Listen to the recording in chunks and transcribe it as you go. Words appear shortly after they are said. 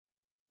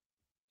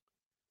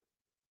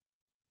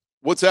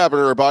What's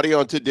happening, everybody?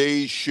 On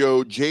today's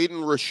show,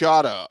 Jaden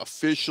Rashada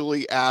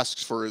officially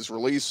asks for his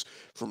release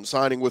from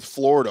signing with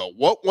Florida.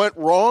 What went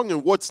wrong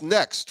and what's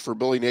next for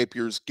Billy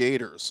Napier's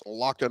Gators?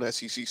 Locked on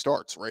SEC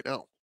starts right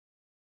now.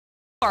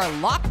 Are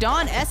Locked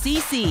On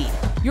SEC,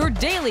 your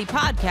daily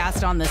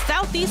podcast on the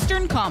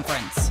Southeastern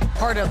Conference.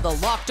 Part of the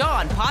Locked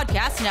On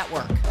Podcast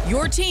Network,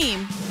 your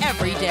team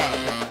every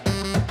day.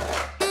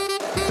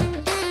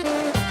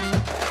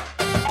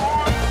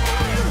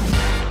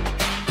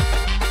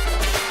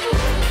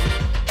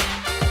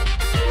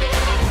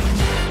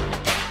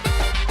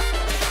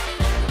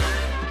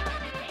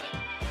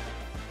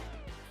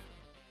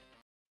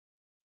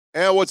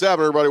 And what's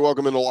happening, everybody?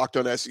 Welcome into Locked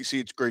On SEC.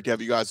 It's great to have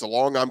you guys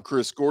along. I'm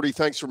Chris Gordy.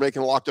 Thanks for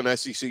making Locked On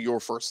SEC your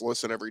first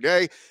listen every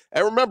day.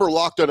 And remember,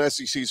 Locked On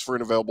SEC is free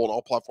and available on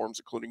all platforms,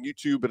 including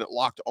YouTube and at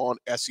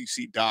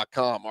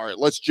LockedOnSEC.com. All right,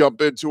 let's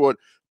jump into it.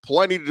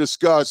 Plenty to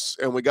discuss,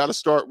 and we got to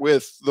start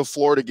with the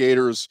Florida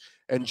Gators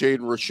and Jaden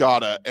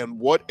Rashada and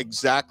what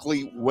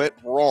exactly went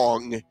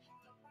wrong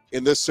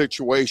in this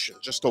situation.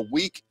 Just a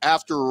week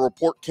after a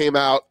report came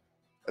out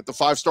that the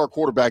five-star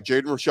quarterback,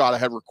 Jaden Rashada,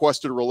 had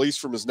requested a release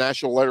from his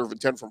national letter of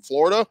intent from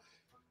Florida.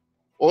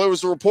 Well, there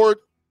was a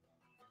report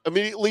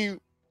immediately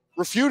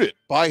refuted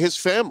by his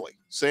family,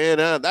 saying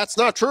that's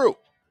not true.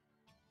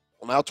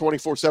 Well, now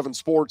 24/7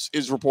 Sports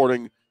is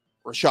reporting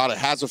Rashada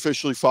has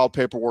officially filed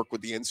paperwork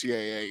with the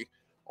NCAA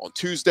on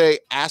Tuesday,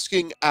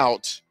 asking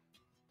out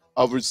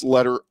of his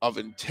letter of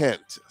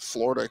intent.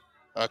 Florida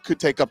could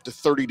take up to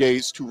 30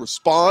 days to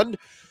respond.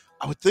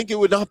 I would think it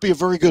would not be a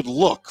very good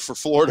look for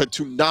Florida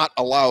to not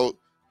allow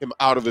him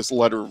out of his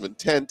letter of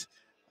intent.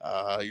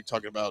 You're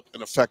talking about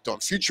an effect on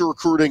future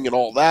recruiting and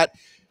all that.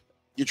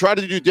 You try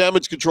to do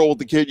damage control with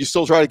the kid. You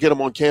still try to get him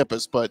on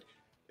campus, but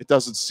it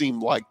doesn't seem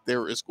like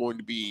there is going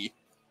to be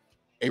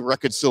a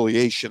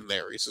reconciliation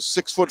there. He's a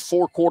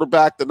 6'4"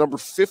 quarterback, the number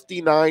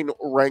 59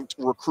 ranked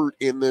recruit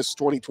in this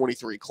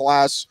 2023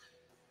 class.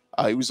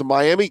 He was a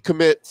Miami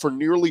commit for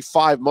nearly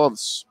 5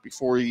 months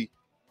before he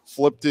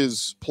flipped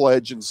his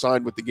pledge and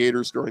signed with the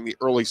Gators during the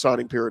early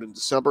signing period in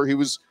December. He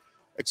was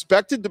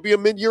expected to be a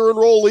mid-year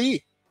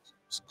enrollee.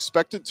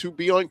 Expected to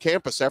be on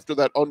campus after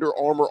that Under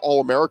Armour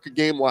All-America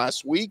game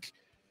last week.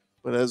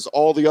 But as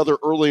all the other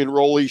early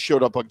enrollees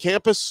showed up on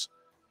campus,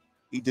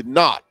 he did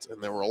not.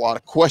 And there were a lot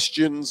of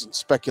questions and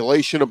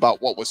speculation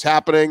about what was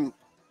happening.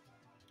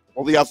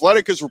 Well, The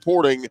Athletic is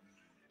reporting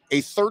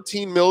a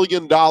 $13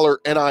 million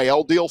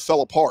NIL deal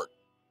fell apart.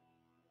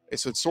 They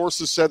said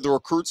sources said the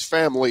recruit's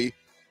family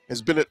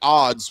has been at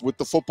odds with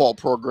the football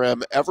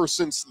program ever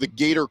since the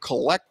Gator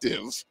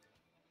Collective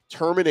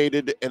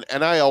terminated an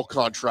NIL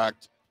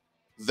contract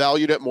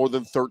valued at more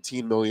than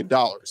 $13 million.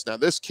 Now,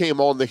 this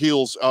came on the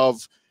heels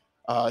of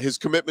his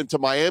commitment to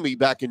Miami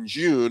back in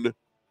June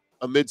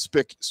amid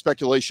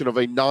speculation of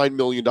a $9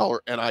 million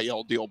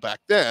NIL deal back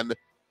then.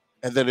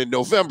 And then in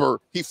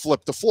November, he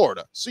flipped to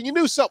Florida. So you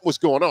knew something was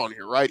going on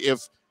here, right?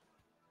 If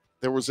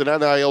there was an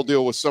NIL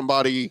deal with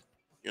somebody,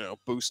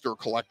 Booster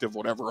Collective,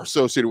 whatever,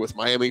 associated with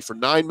Miami for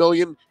 $9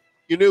 million,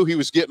 you knew he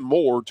was getting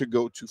more to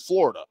go to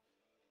Florida.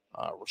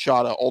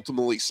 Rashada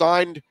ultimately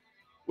signed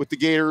with the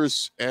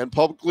Gators and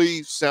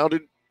publicly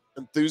sounded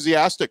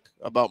enthusiastic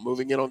about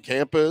moving in on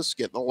campus,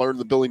 getting to learn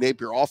the Billy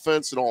Napier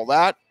offense and all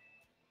that.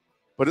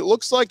 But it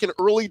looks like in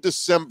early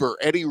December,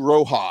 Eddie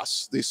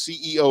Rojas, the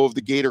CEO of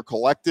the Gator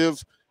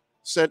Collective,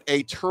 sent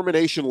a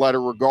termination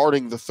letter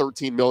regarding the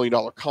 $13 million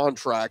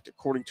contract,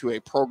 according to a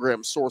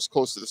program source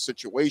close to the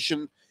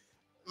situation.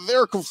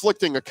 There are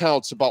conflicting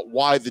accounts about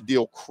why the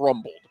deal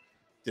crumbled.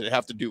 Did it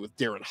have to do with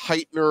Darren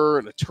Heitner,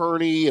 an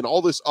attorney, and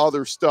all this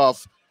other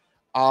stuff?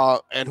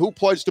 And who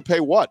pledged to pay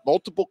what?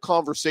 Multiple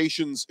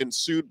conversations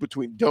ensued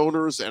between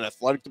donors and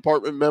athletic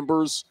department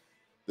members.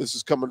 This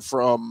is coming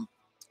from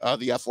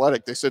The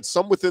Athletic. They said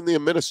some within the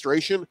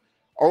administration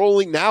are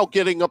only now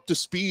getting up to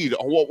speed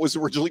on what was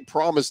originally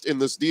promised in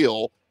this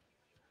deal.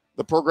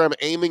 The program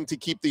aiming to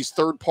keep these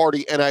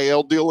third-party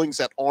NIL dealings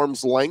at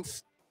arm's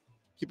length.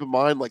 Keep in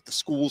mind, the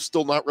school's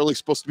still not really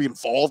supposed to be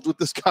involved with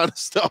this kind of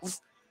stuff.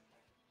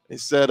 They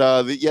said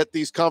that yet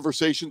these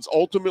conversations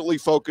ultimately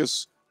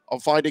focus on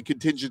finding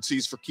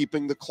contingencies for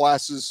keeping the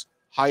class's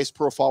highest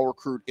profile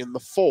recruit in the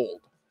fold.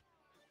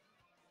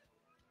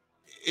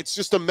 It's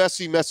just a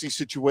messy, messy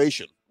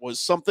situation. Was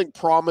something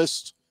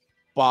promised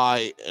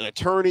by an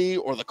attorney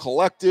or the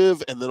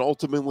collective, and then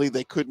ultimately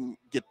they couldn't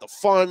get the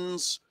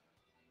funds?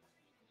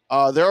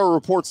 There are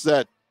reports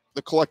that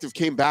the collective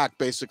came back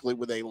basically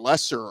with a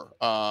lesser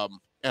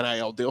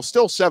NIL deal,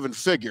 still 7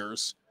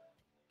 figures,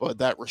 but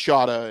that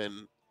Rashada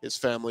and his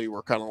family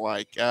were kind of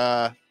like,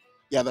 yeah,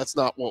 that's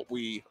not what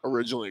we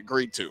originally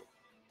agreed to.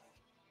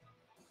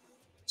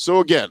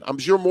 So again, I'm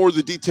sure more of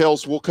the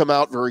details will come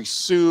out very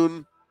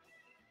soon.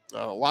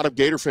 A lot of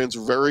Gator fans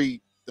are very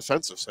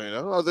defensive, saying,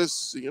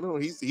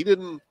 he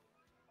didn't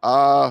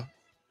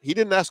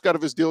ask out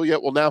of his deal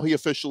yet. Well, now he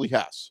officially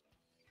has.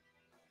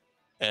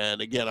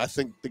 And again, I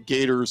think the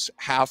Gators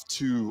have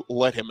to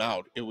let him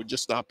out. It would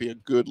just not be a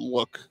good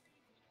look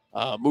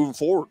moving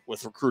forward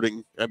with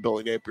recruiting at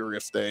Billy Napier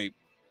if they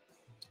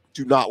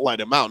do not let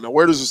him out. Now,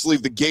 where does this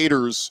leave the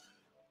Gators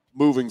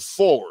moving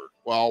forward?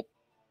 Well,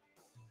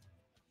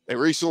 they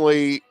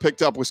recently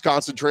picked up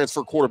Wisconsin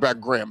transfer quarterback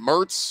Graham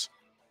Mertz.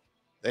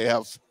 They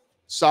have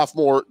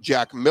sophomore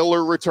Jack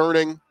Miller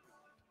returning,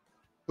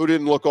 who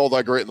didn't look all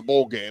that great in the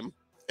bowl game.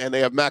 And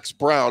they have Max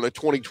Brown, a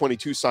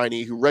 2022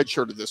 signee who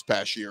redshirted this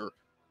past year.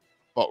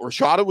 But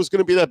Rashada was going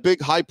to be that big,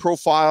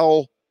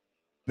 high-profile,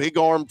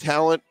 big-arm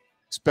talent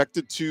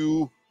expected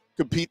to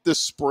compete this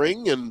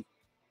spring. And,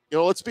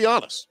 let's be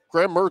honest,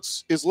 Graham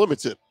Mertz is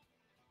limited.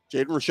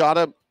 Jaden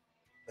Rashada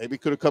maybe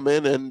could have come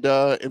in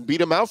and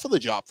beat him out for the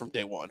job from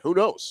day one. Who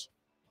knows?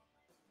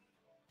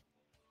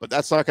 But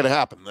that's not going to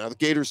happen. Now, the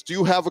Gators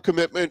do have a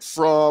commitment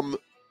from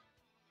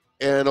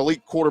an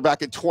elite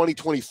quarterback in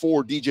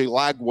 2024, DJ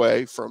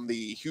Lagway from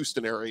the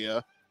Houston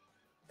area.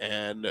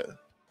 And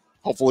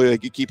hopefully they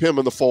can keep him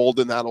in the fold,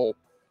 and that'll,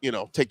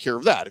 take care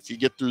of that. If you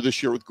get through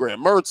this year with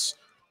Graham Mertz,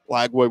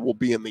 Lagway will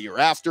be in the year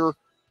after.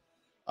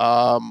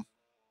 But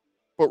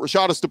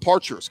Rashada's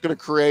departure is going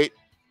to create,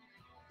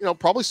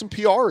 probably some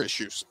PR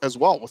issues as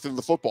well within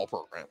the football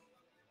program.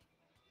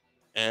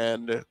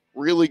 And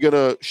really going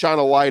to shine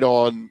a light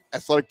on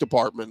athletic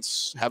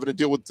departments having to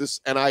deal with this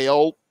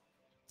NIL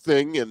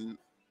thing and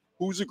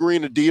who's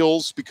agreeing to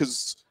deals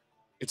because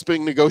it's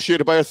being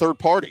negotiated by a third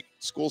party.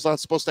 School's not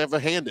supposed to have a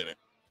hand in it.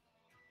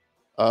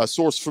 A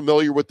source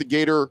familiar with the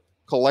Gator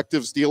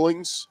Collective's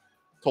dealings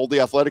told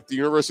The Athletic the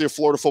University of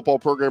Florida football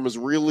program is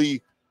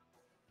really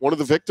one of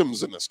the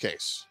victims in this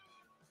case.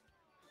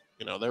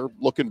 They're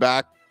looking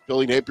back,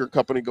 Billy Napier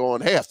company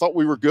going, hey, I thought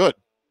we were good.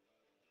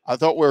 I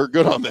thought we were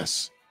good on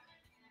this.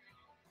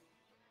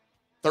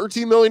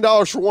 $13 million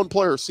for one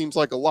player seems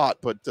like a lot,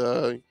 but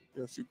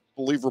if you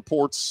believe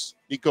reports,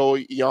 Nico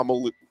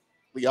Iamaleava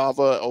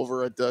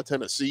over at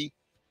Tennessee,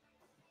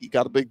 he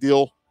got a big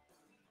deal.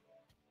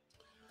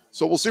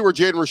 So we'll see where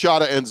Jaden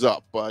Rashada ends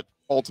up, but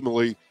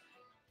ultimately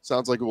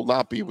sounds like it will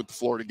not be with the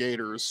Florida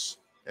Gators,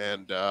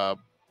 and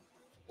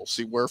we'll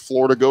see where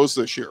Florida goes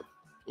this year.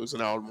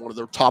 Losing out on one of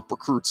their top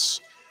recruits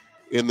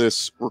in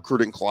this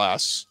recruiting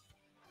class.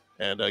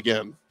 And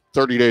again,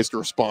 30 days to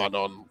respond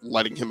on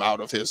letting him out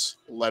of his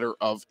letter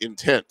of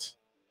intent.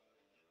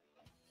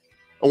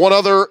 And one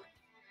other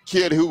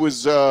kid who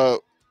was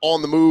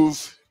on the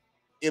move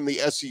in the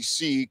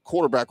SEC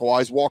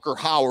quarterback-wise, Walker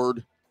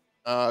Howard,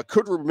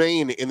 could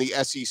remain in the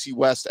SEC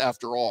West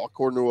after all.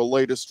 According to a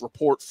latest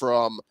report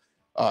from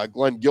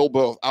Glenn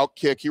Gilbo of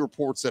Outkick, he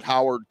reports that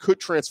Howard could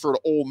transfer to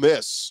Ole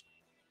Miss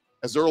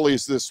as early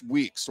as this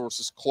week.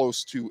 Sources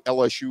close to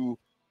LSU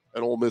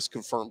and Ole Miss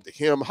confirmed to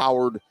him.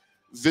 Howard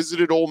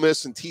visited Ole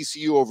Miss and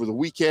TCU over the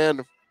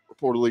weekend.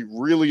 Reportedly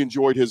really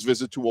enjoyed his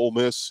visit to Ole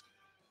Miss.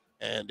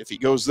 And if he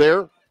goes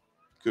there,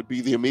 could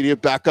be the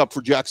immediate backup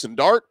for Jackson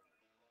Dart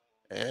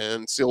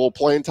and see a little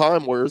playing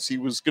time, whereas he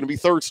was going to be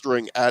third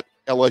string at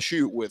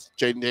LSU with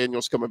Jaden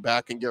Daniels coming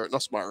back and Garrett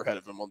Nussmeier ahead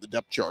of him on the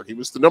depth chart. He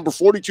was the number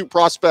 42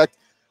 prospect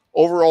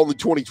overall in the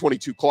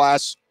 2022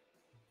 class.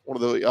 One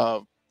of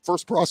the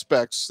first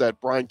prospects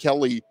that Brian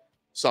Kelly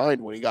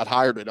signed when he got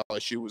hired at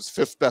LSU, was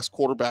fifth best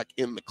quarterback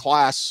in the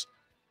class.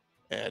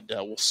 And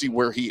we'll see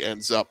where he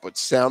ends up, but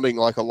sounding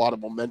like a lot of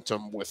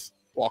momentum with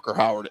Walker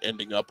Howard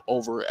ending up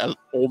over at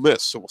Ole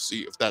Miss. So we'll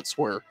see if that's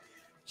where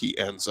he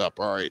ends up.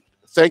 All right.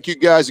 Thank you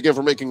guys again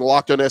for making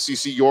Locked On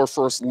SEC your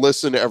first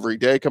listen every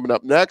day. Coming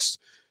up next,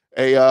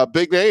 a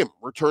big name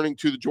returning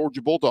to the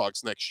Georgia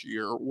Bulldogs next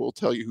year. We'll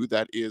tell you who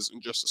that is in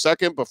just a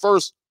second. But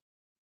first,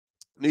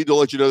 I need to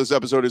let you know this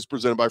episode is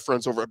presented by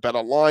friends over at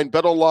BetOnline.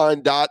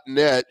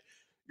 BetOnline.net,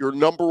 your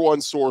number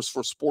one source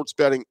for sports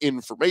betting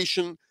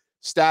information,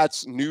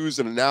 stats, news,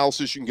 and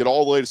analysis. You can get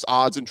all the latest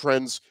odds and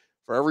trends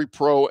for every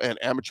pro and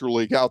amateur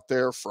league out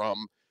there,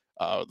 from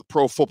the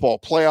pro football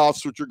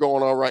playoffs, which are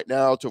going on right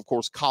now, to, of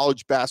course,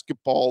 college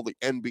basketball, the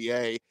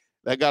NBA.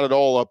 They got it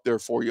all up there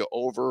for you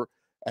over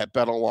at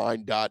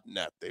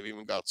betonline.net. They've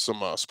even got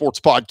some sports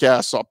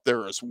podcasts up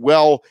there as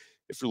well.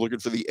 If you're looking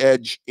for the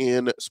edge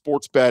in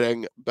sports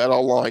betting,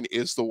 BetOnline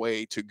is the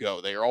way to go.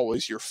 They are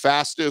always your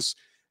fastest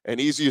and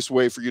easiest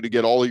way for you to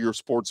get all of your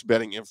sports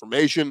betting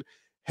information.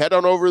 Head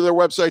on over to their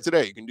website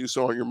today. You can do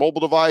so on your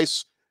mobile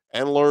device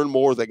and learn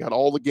more. They got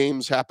all the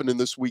games happening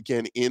this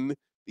weekend in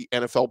the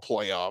NFL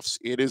playoffs.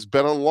 It is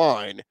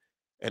BetOnline,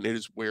 and it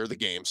is where the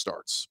game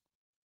starts.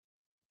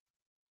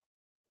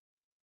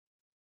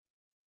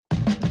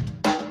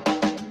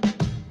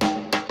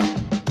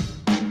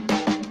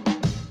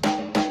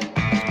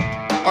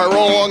 All right,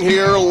 roll along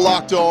here,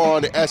 Locked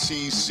On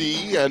SEC,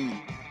 and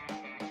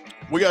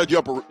we got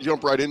to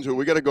jump right into it.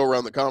 We got to go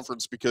around the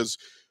conference because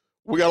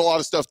we got a lot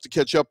of stuff to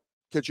catch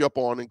you up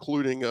on,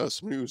 including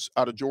some news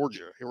out of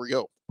Georgia. Here we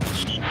go.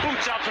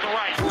 Boots out to the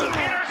right.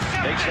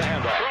 Takes the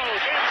handoff.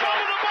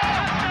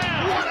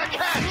 What a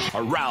catch!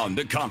 Around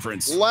the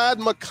conference. Ladd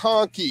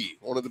McConkey,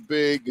 one of the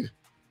big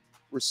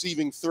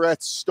receiving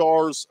threats,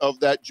 stars of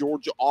that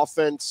Georgia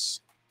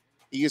offense.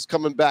 He is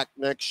coming back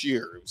next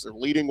year. He was their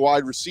leading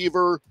wide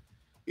receiver.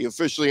 He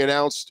officially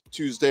announced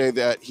Tuesday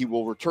that he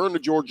will return to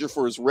Georgia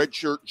for his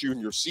redshirt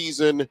junior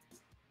season.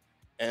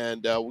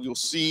 And we'll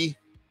see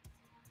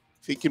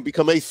if he can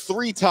become a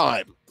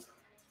three-time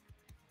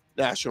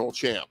national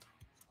champ.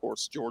 Of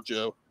course,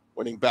 Georgia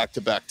winning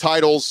back-to-back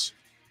titles.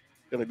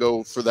 Going to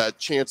go for that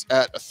chance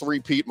at a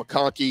three-peat.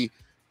 McConkey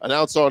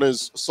announced on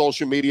his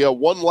social media,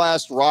 one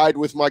last ride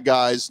with my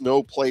guys.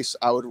 No place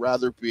I would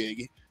rather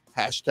be.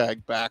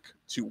 Hashtag back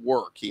to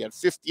work. He had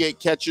 58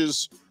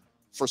 catches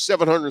for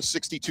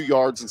 762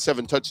 yards and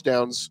 7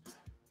 touchdowns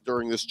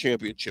during this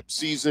championship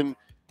season.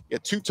 He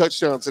had 2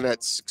 touchdowns in that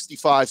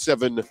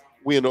 65-7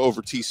 win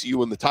over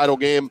TCU in the title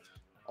game.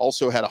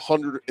 Also had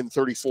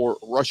 134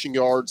 rushing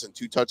yards and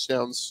 2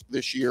 touchdowns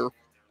this year.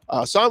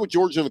 Signed with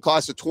Georgia in the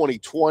class of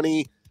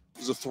 2020. He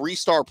was a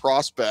 3-star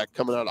prospect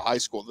coming out of high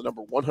school, the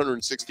number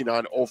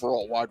 169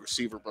 overall wide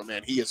receiver. But,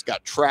 man, he has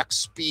got track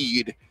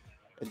speed,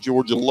 and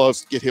Georgia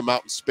loves to get him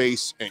out in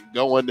space and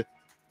going.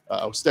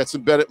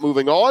 Stetson Bennett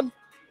moving on.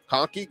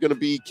 McConkey going to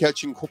be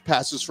catching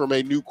passes from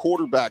a new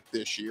quarterback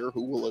this year.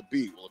 Who will it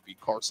be? Will it be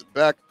Carson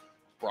Beck,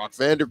 Brock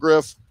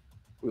Vandegrift?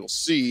 We'll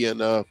see.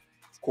 And, of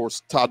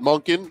course, Todd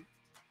Monken.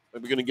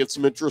 Maybe going to get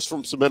some interest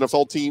from some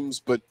NFL teams,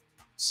 but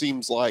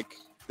seems like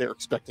they're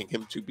expecting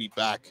him to be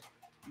back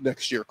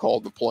next year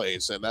calling the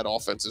plays. And that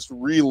offense has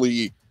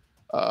really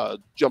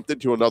jumped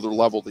into another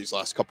level these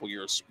last couple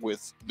years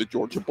with the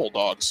Georgia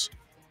Bulldogs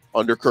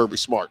under Kirby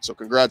Smart. So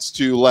congrats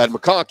to Ladd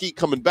McConkey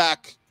coming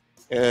back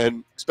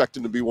and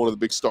expecting to be one of the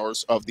big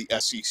stars of the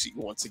SEC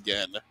once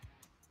again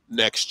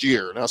next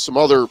year. Now, some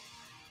other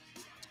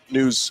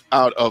news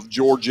out of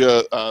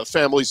Georgia.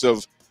 Families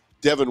of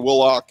Devin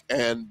Willock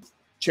and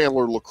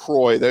Chandler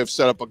LaCroix, they've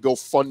set up a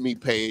GoFundMe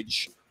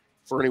page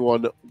for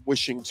anyone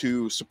wishing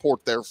to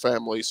support their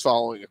families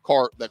following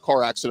that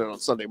car accident on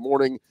Sunday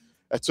morning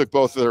that took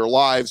both of their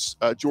lives.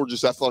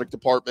 Georgia's athletic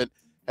department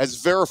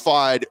has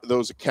verified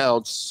those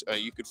accounts.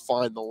 You could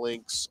find the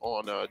links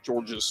on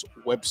Georgia's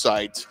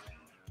website,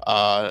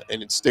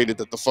 and it stated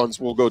that the funds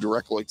will go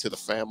directly to the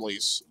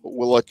families.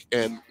 Willock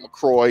and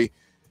LaCroix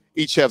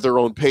each have their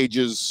own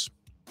pages.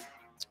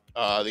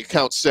 The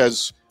account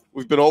says,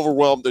 "We've been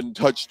overwhelmed and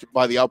touched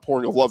by the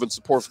outpouring of love and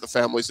support for the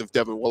families of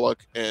Devin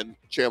Willock and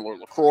Chandler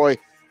LaCroix,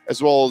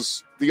 as well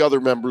as the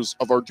other members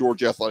of our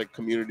Georgia athletic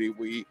community.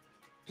 We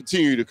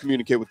continue to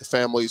communicate with the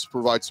families,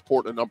 provide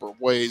support in a number of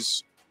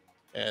ways,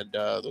 and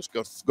those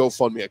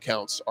GoFundMe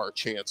accounts are a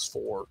chance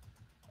for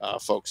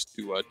folks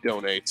to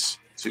donate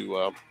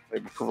to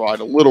maybe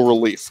provide a little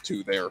relief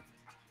to their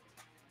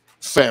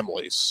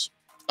families."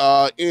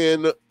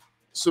 In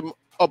some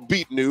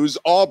upbeat news,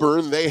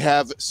 Auburn, they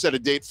have set a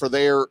date for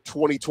their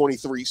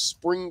 2023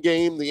 spring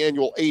game. The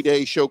annual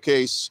A-Day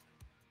showcase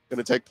going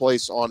to take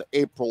place on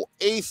April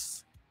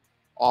 8th.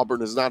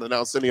 Auburn has not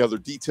announced any other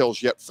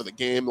details yet for the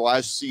game.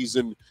 Last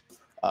season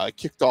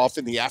kicked off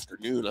in the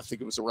afternoon. I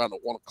think it was around a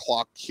 1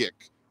 o'clock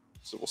kick.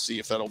 So we'll see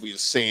if that'll be the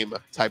same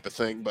type of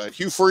thing. But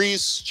Hugh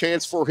Freeze,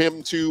 chance for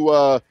him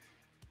to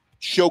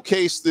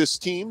showcase this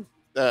team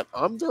that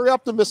I'm very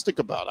optimistic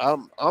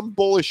about. I'm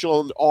bullish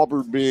on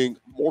Auburn being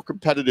more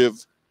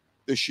competitive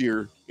this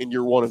year in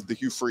year one of the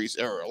Hugh Freeze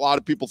era. A lot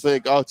of people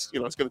think, it's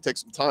going to take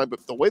some time,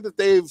 but the way that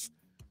they've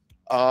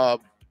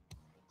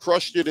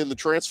crushed it in the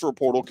transfer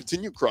portal,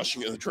 continue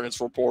crushing it in the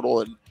transfer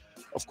portal, and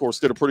of course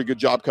did a pretty good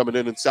job coming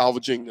in and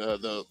salvaging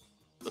the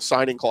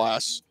signing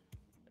class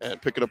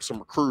and picking up some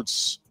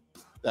recruits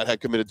that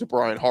had committed to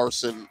Brian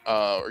Harsin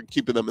or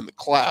keeping them in the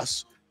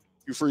class.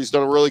 Hugh Freeze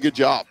done a really good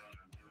job.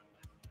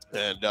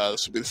 And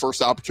this will be the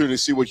first opportunity to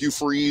see what Hugh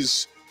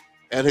Freeze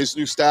and his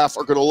new staff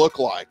are going to look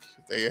like.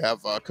 They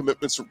have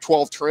commitments from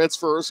 12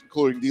 transfers,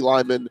 including D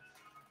lineman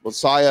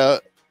Mosiah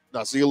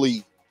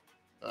Nazili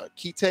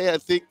Kite, I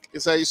think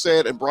is how you say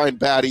it, and Brian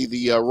Batty,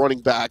 the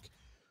running back.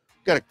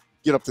 Got to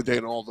get up to date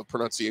on all the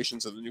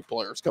pronunciations of the new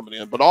players coming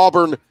in. But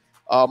Auburn,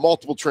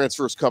 multiple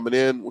transfers coming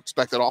in. We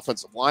expect that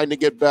offensive line to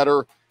get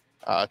better.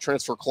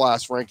 Transfer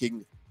class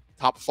ranking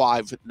top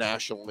 5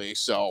 nationally.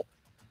 So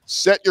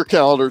set your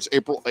calendars,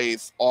 April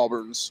 8th,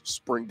 Auburn's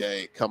spring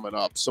day coming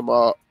up.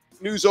 Some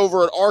news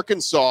over at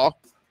Arkansas.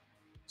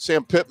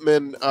 Sam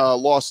Pittman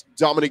lost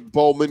Dominic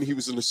Bowman. He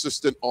was an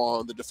assistant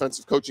on the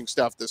defensive coaching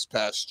staff this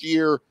past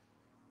year.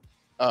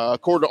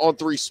 According to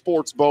On3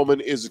 Sports,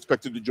 Bowman is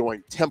expected to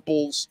join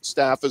Temple's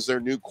staff as their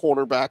new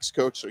cornerbacks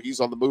coach, so he's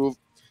on the move.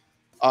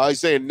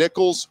 Isaiah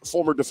Nichols,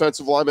 former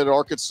defensive lineman at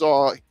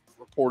Arkansas,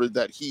 reported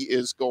that he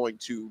is going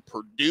to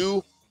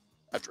Purdue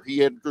after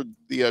he entered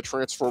the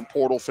transfer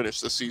portal,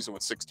 finished the season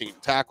with 16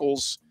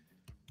 tackles.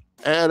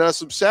 And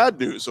some sad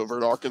news over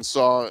at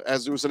Arkansas,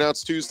 as it was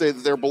announced Tuesday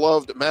that their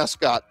beloved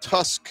mascot,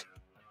 Tusk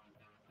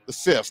the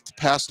Fifth,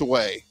 passed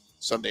away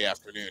Sunday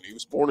afternoon. He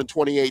was born in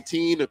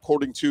 2018.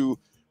 According to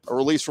a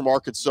release from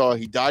Arkansas,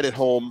 he died at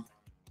home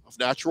of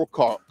natural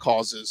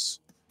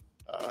causes.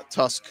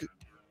 Tusk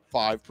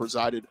 5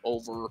 presided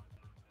over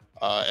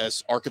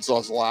as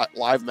Arkansas's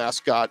live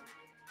mascot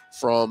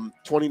from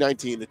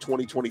 2019 to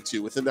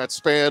 2022. Within that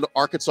span,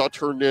 Arkansas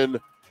turned in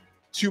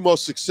 2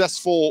 most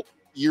successful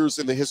years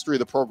in the history of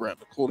the program,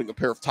 including a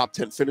pair of top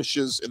 10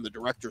 finishes in the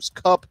Directors'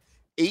 Cup,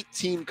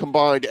 18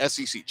 combined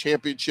SEC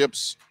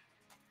championships.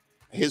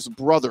 His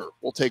brother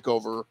will take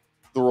over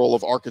the role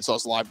of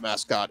Arkansas's live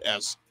mascot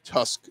as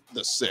Tusk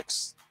the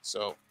Sixth.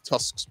 So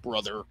Tusk's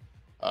brother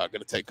going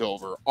to take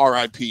over.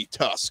 R.I.P.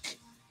 Tusk.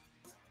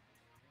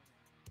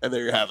 And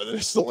there you have it.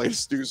 It's the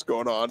latest news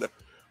going on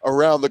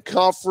around the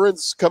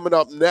conference. Coming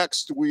up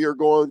next, we are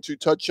going to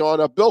touch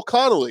on Bill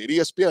Connelly at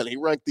ESPN. He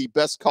ranked the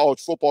best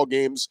college football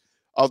games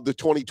of the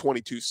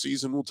 2022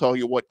 season. We'll tell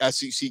you what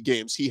SEC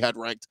games he had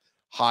ranked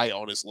high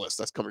on his list.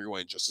 That's coming your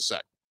way in just a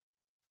sec.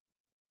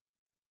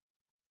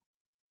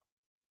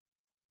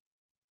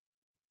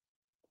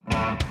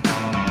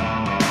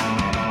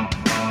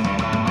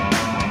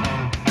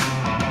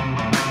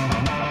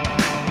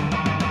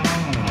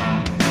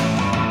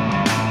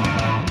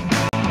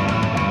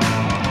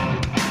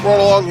 Right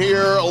along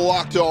here,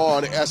 Locked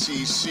On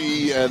SEC,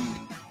 and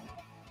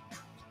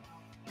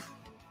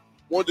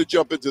wanted to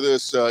jump into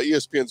this.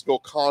 ESPN's Bill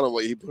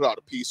Connelly, he put out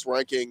a piece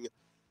ranking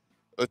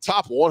the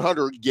top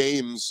 100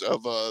 games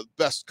of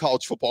best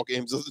college football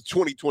games of the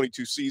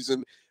 2022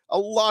 season. A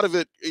lot of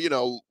it,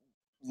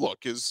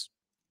 look, is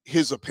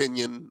his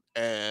opinion,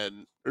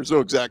 and there's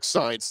no exact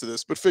science to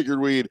this, but figured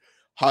we'd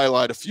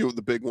highlight a few of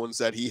the big ones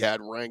that he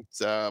had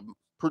ranked,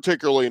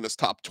 particularly in his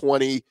top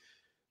 20.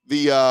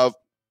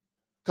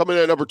 Coming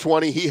in at number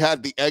 20, he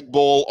had the Egg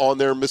Bowl on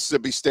there,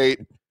 Mississippi State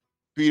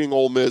beating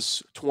Ole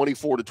Miss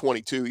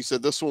 24-22. He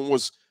said this one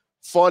was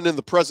fun in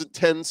the present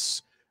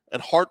tense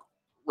and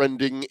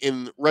heart-rending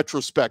in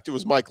retrospect. It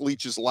was Mike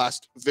Leach's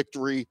last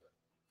victory.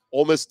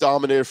 Ole Miss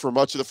dominated for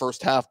much of the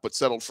first half, but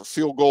settled for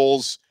field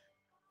goals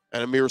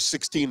and a mere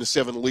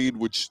 16-7 lead,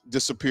 which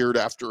disappeared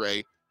after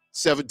a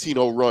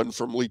 17-0 run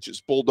from Leach's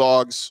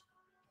Bulldogs.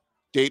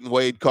 Dayton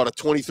Wade caught a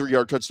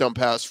 23-yard touchdown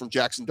pass from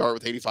Jackson Dart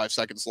with 85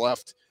 seconds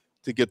left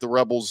to get the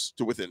Rebels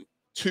to within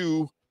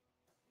 2.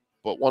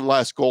 But one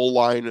last goal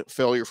line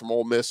failure from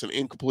Ole Miss, an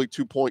incomplete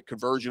 2-point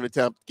conversion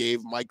attempt,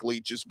 gave Mike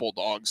Leach's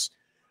Bulldogs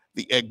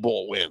the Egg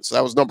Bowl win. So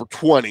that was number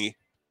 20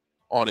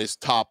 on his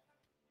top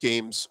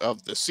games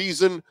of the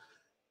season.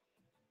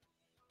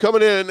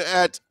 Coming in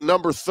at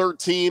number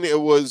 13, it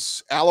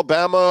was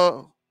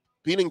Alabama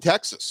beating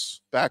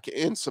Texas back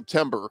in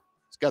September.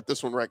 He's got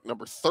this one ranked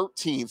number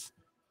 13th.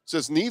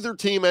 Says neither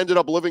team ended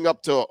up living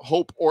up to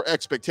hope or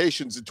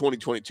expectations in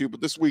 2022, but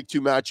this week 2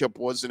 matchup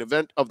was an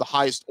event of the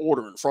highest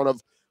order in front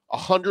of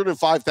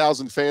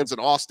 105,000 fans in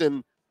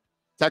Austin.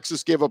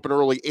 Texas gave up an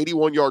early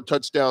 81-yard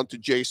touchdown to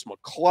Jace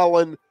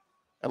McClellan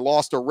and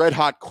lost a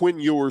red-hot Quinn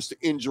Ewers to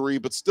injury,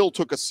 but still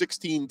took a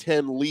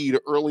 16-10 lead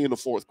early in the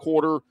fourth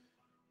quarter.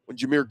 When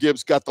Jahmyr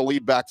Gibbs got the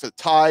lead back for the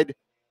Tide,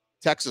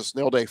 Texas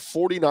nailed a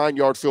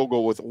 49-yard field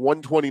goal with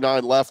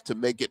 1:29 left to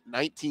make it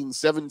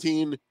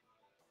 19-17.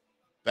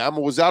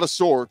 Bama was out of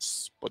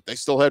sorts, but they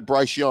still had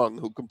Bryce Young,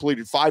 who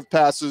completed 5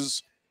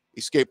 passes,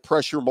 escaped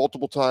pressure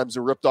multiple times,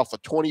 and ripped off a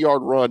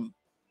 20-yard run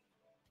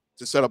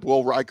to set up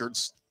Will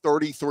Reichard's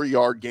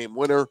 33-yard game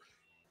winner,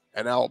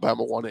 and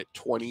Alabama won it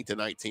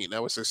 20-19.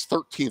 That was his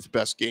 13th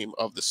best game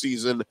of the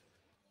season.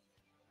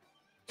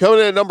 Coming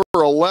in at number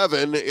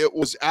 11, it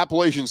was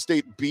Appalachian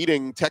State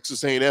beating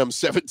Texas A&M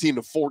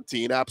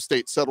 17-14. App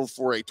State settled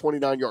for a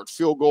 29-yard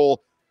field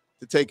goal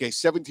to take a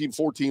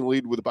 17-14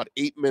 lead with about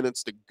 8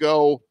 minutes to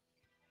go.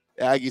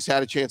 The Aggies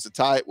had a chance to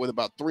tie it with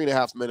about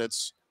 3.5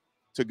 minutes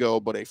to go,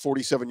 but a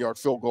 47-yard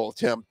field goal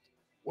attempt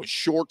was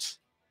short.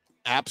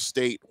 App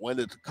State went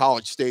into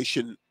College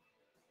Station,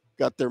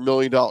 got their $1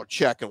 million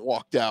check, and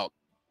walked out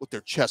with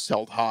their chest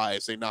held high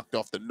as they knocked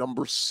off the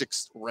number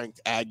 6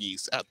 ranked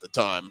Aggies at the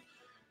time.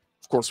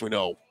 Of course, we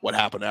know what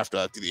happened after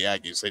that to the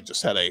Aggies. They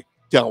just had a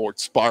downward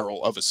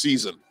spiral of a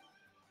season.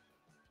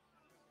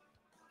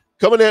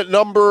 Coming in at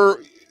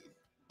number,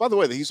 by the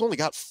way, he's only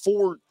got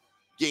 4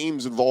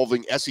 games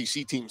involving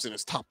SEC teams in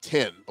his top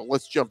 10, but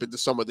let's jump into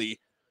some of the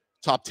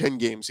top 10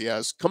 games he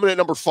has. Coming in at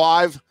number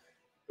 5,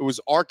 it was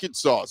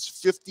Arkansas's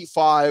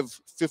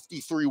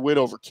 55-53 win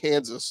over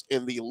Kansas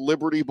in the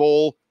Liberty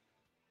Bowl.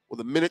 With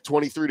a minute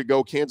 23 to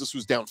go, Kansas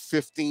was down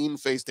 15,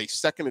 faced a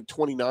 2nd and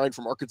 29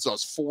 from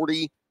Arkansas's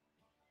 40,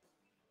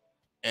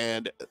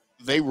 and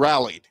they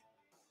rallied.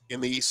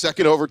 In the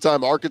second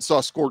overtime,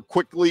 Arkansas scored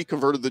quickly,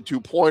 converted the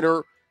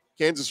 2-pointer.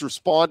 Kansas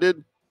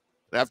responded.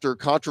 After a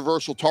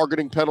controversial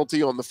targeting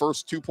penalty on the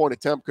first 2-point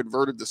attempt,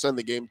 converted to send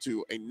the game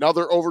to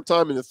another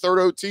overtime in the third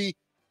OT.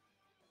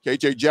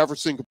 KJ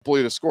Jefferson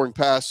completed a scoring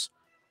pass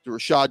to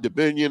Rashad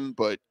Dominion,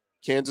 but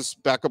Kansas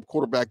backup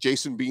quarterback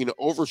Jason Bean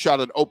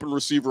overshot an open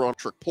receiver on a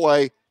trick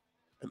play,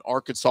 and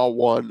Arkansas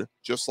won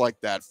just like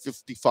that,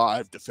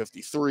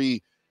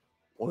 55-53.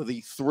 One of the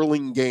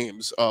thrilling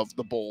games of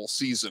the bowl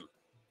season.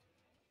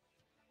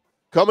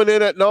 Coming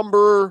in at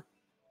number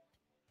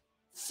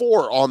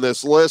 4 on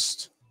this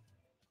list,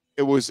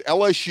 it was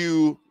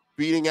LSU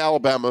beating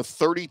Alabama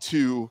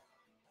 32-31.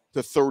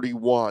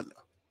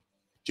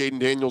 Jaden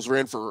Daniels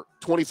ran for a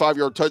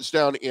 25-yard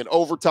touchdown in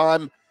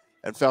overtime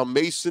and found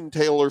Mason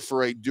Taylor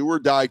for a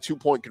do-or-die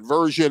 2-point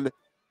conversion.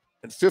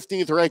 And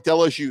 15th-ranked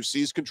LSU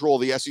seized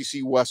control of the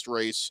SEC West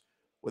race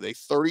with a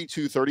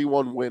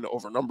 32-31 win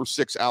over number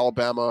 6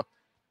 Alabama.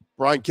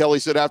 Brian Kelly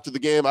said after the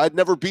game, "I'd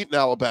never beaten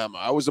Alabama.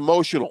 I was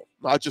emotional,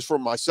 not just for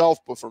myself,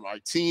 but for my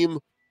team,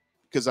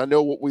 because I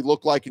know what we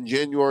look like in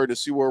January. To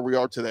see where we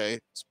are today,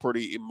 it's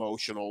pretty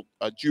emotional."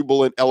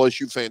 Jubilant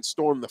LSU fans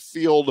stormed the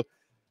field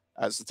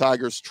as the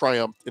Tigers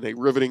triumphed in a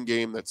riveting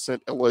game that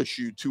sent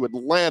LSU to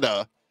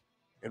Atlanta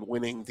and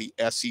winning the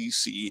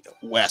SEC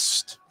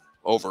West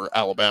over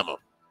Alabama.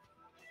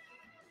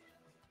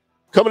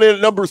 Coming in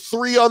at number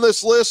 3 on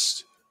this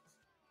list,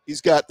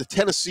 he's got the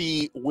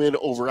Tennessee win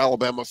over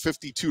Alabama,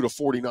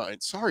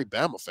 52-49. Sorry,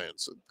 Bama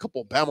fans. A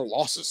couple of Bama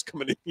losses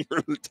coming in here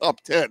in the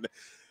top 10.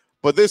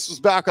 But this was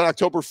back on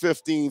October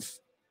 15th.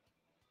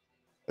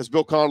 As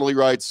Bill Connelly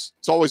writes,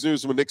 it's always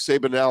news when Nick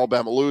Saban and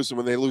Alabama lose, and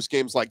when they lose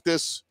games like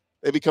this,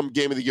 they become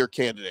Game of the Year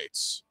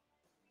candidates.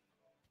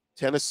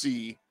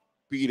 Tennessee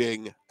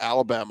beating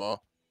Alabama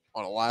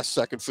on a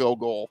last-second field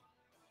goal,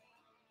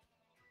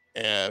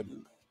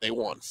 and they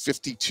won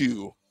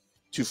 52-49.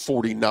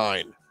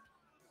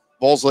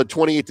 Vols led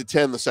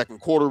 28-10 the second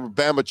quarter.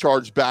 Bama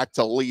charged back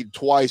to lead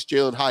twice.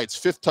 Jalen Hyatt's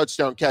 5th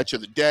touchdown catch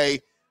of the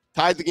day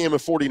tied the game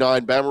at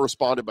 49. Bama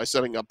responded by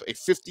setting up a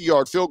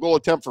 50-yard field goal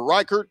attempt for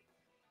Reichert.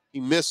 He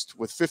missed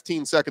with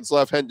 15 seconds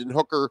left. Hendon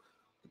Hooker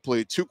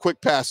completed 2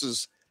 quick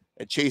passes,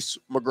 and Chase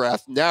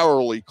McGrath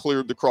narrowly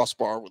cleared the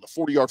crossbar with a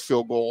 40-yard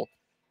field goal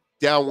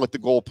down with the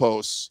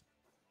goalposts,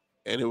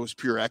 and it was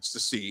pure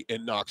ecstasy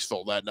in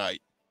Knoxville that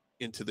night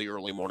into the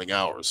early morning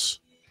hours.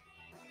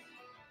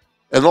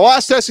 And the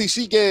last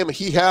SEC game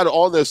he had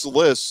on this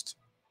list,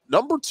 the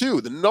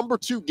number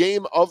 2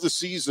 game of the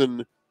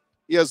season,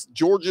 he has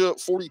Georgia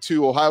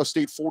 42, Ohio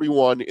State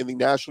 41 in the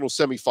national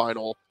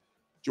semifinal.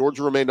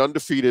 Georgia remained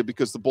undefeated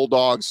because the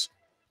Bulldogs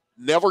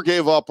never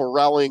gave up or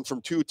rallying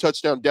from 2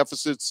 touchdown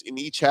deficits in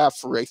each half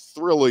for a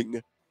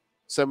thrilling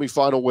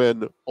semifinal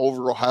win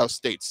over Ohio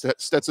State.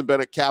 Stetson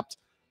Bennett capped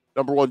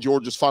number 1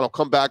 Georgia's final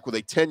comeback with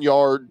a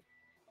 10-yard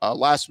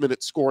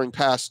last-minute scoring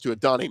pass to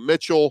Adonai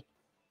Mitchell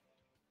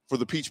for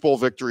the Peach Bowl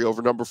victory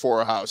over number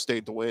 4 Ohio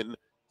State. The win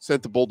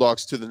sent the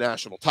Bulldogs to the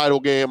national title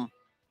game,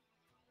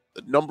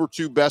 the number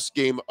 2 best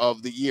game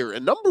of the year.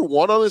 And number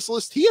 1 on this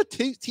list, he had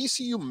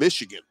TCU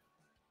Michigan.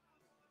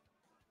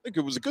 I think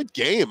it was a good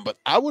game, but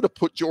I would have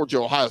put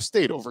Georgia Ohio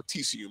State over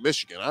TCU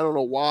Michigan. I don't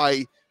know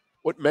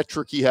what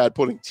metric he had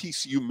putting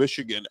TCU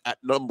Michigan at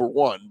number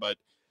 1, but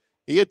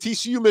he had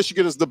TCU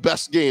Michigan as the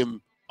best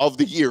game of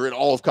the year in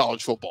all of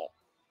college football.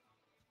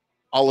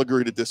 I'll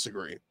agree to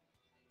disagree.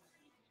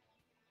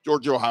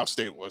 Georgia Ohio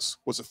State was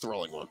a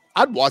thrilling one.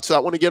 I'd watch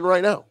that one again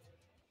right now.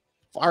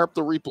 Fire up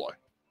the replay.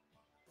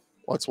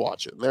 Let's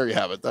watch it. And there you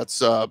have it.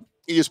 That's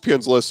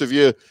ESPN's list. If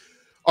you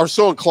are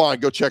so inclined,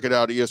 go check it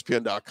out,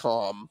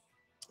 ESPN.com.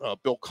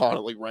 Bill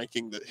Connelly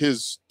ranking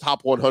his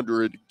top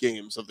 100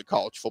 games of the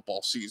college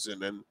football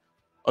season and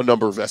a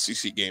number of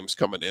SEC games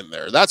coming in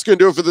there. That's going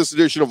to do it for this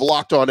edition of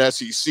Locked On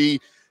SEC.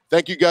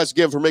 Thank you guys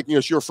again for making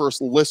us your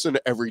first listen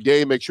every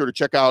day. Make sure to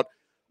check out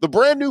the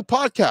brand new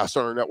podcast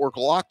on our network,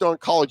 Locked On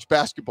College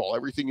Basketball.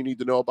 Everything you need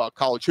to know about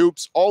college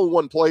hoops, all in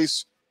one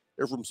place.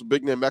 Hear from some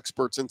big-name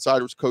experts,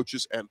 insiders,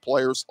 coaches, and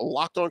players.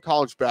 Locked On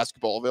College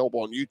Basketball,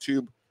 available on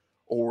YouTube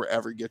or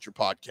wherever you get your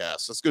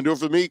podcasts. That's going to do it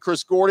for me,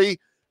 Chris Gordy.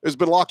 It's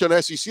been Locked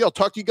On SEC. I'll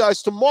talk to you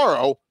guys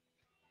tomorrow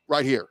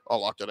right here on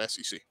Locked On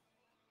SEC.